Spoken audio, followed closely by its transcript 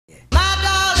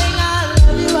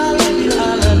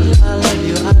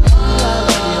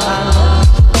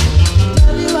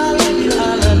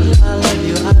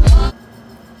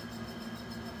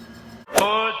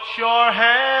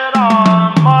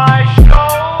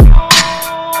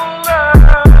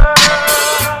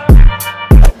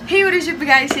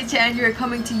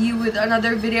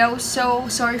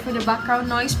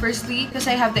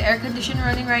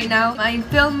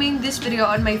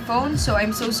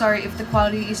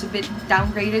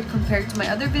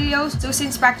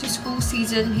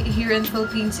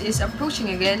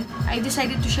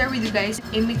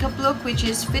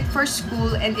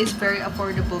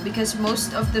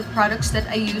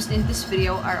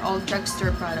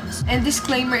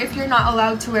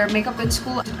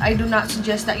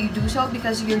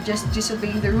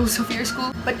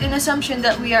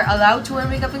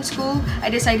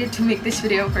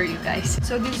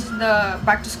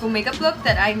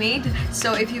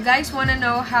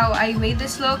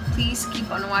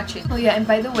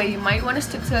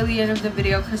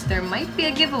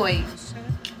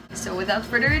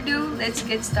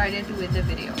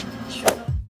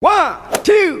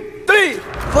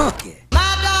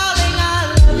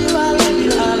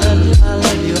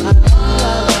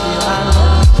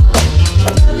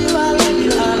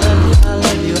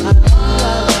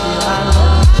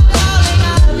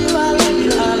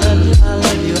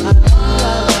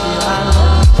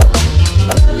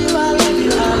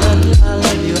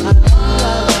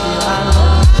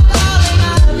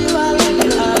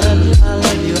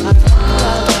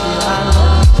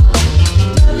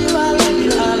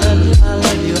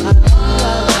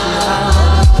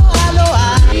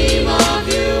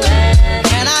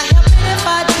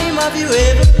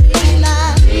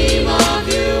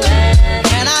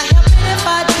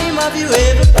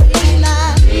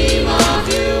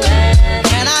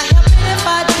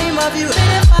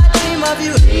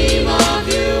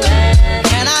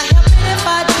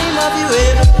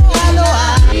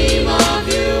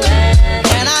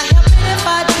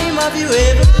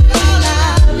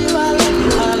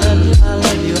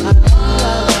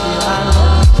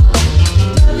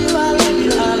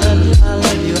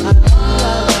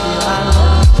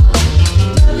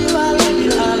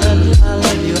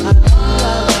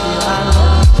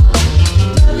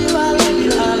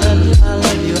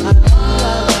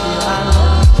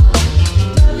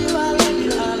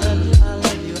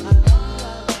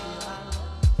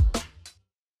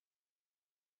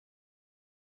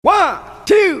1,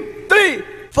 2, 3,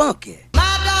 funk it.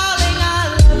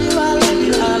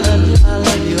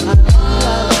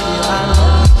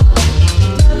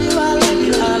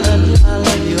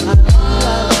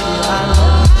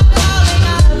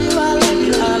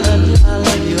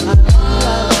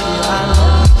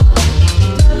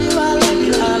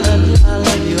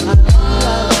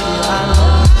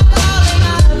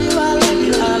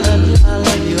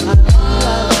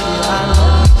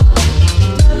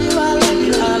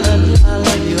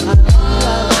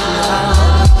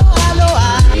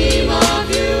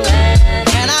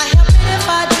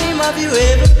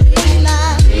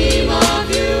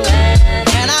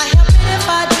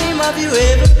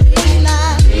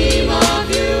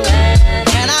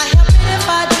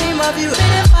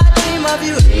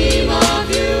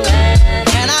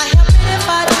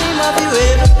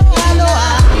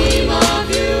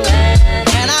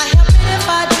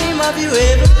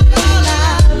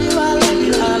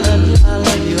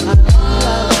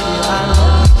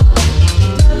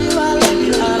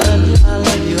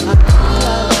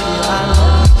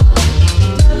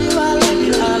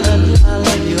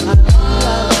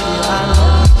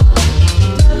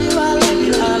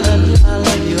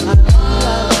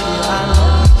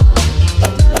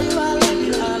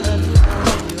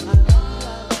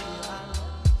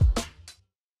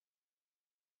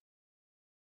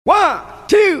 One,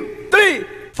 two, three,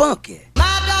 funk it.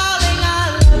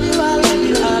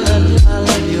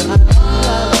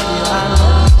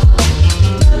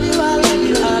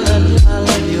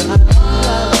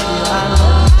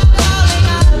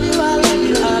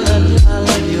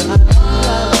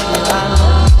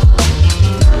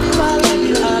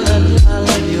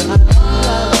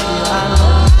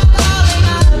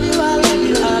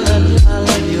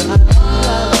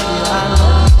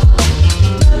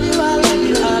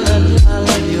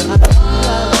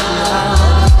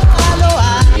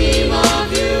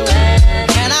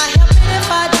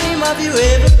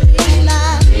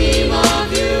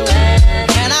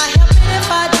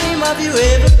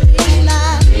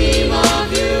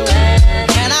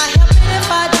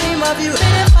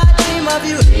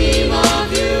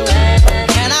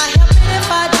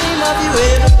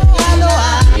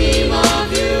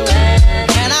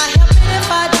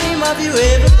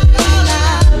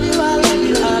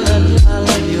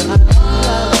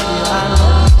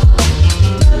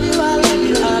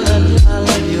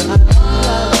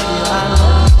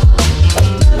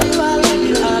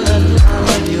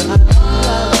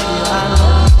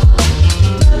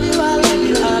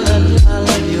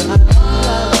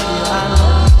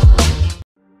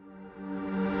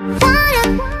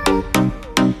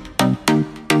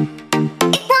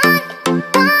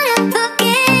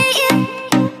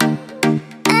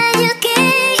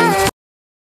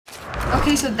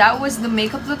 so that was the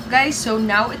makeup look, guys. So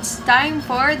now it's time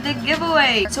for the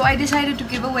giveaway. So I decided to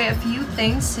give away a few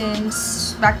things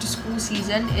since back to school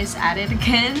season is at it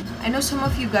again. I know some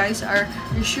of you guys are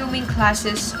resuming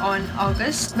classes on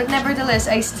August, but nevertheless,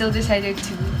 I still decided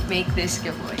to make this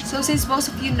giveaway. So since most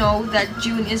of you know that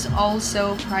June is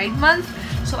also Pride Month,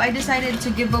 so I decided to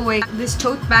give away this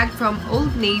tote bag from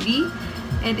Old Navy,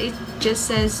 and it just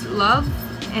says love,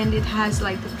 and it has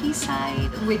like the peace sign,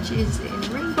 which is in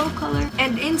rainbow color.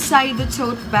 And inside the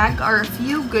tote bag are a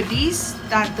few goodies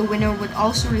that the winner would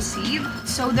also receive.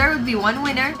 So there would be one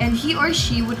winner, and he or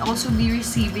she would also be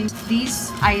receiving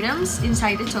these items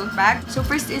inside the tote bag. So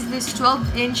first is this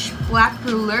 12-inch black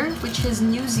ruler, which is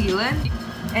New Zealand,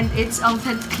 and it's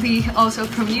authentically also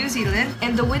from New Zealand.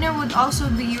 And the winner would also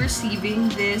be receiving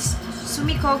this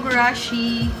Sumiko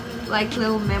Gurashi like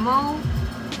little memo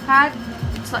pad.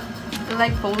 It's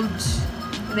like folds,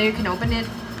 and then you can open it,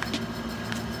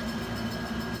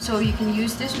 so you can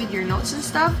use this with your notes and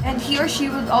stuff. And he or she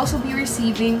would also be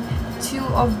receiving 2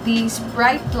 of these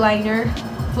bright liner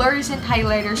fluorescent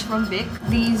highlighters from Bic,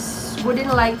 these wooden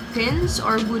like pins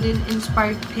or wooden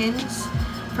inspired pins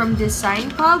from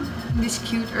Design Pub, this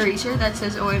cute eraser that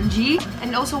says OMG,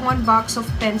 and also 1 box of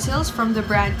pencils from the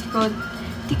brand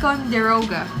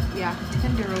Ticonderoga. Yeah,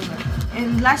 Ticonderoga.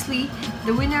 And lastly,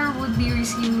 the winner would be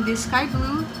receiving this sky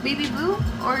blue, baby blue,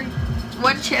 or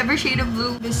whichever shade of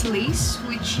blue, this lace,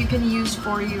 which you can use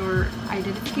for your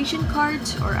identification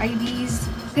cards or IDs.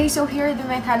 Okay, so here are the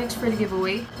mechanics for the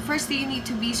giveaway. Firstly, you need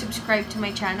to be subscribed to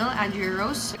my channel, Andrea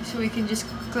Rose. So you can just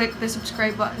click the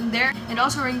subscribe button there, and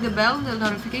also ring the bell, the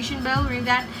notification bell, ring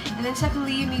that. And then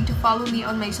secondly, you need to follow me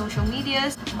on my social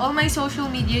medias. All my social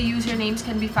media usernames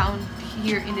can be found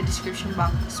here in the description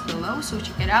box below, so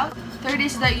check it out. Third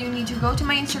is that you need to go to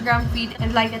my Instagram feed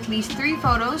and like at least 3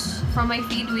 photos from my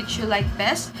feed which you like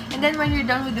best. And then when you're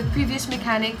done with the previous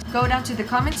mechanic, go down to the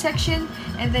comment section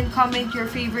and then comment your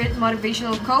favorite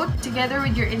motivational quote together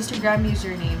with your Instagram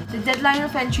username. The deadline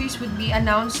of entries would be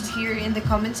announced here in the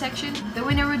comment section. The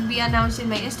winner would be announced in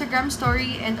my Instagram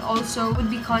story and also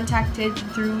would be contacted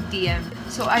through DM.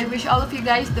 So I wish all of you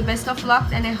guys the best of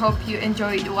luck, and I hope you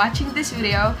enjoyed watching this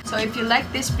video. So if you like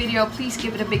this video, please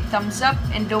give it a big thumbs up,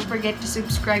 and don't forget to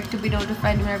subscribe to be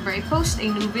notified whenever I post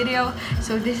a new video.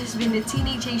 So this has been the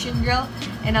Teenage Asian Girl,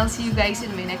 and I'll see you guys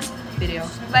in my next video.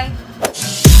 Bye!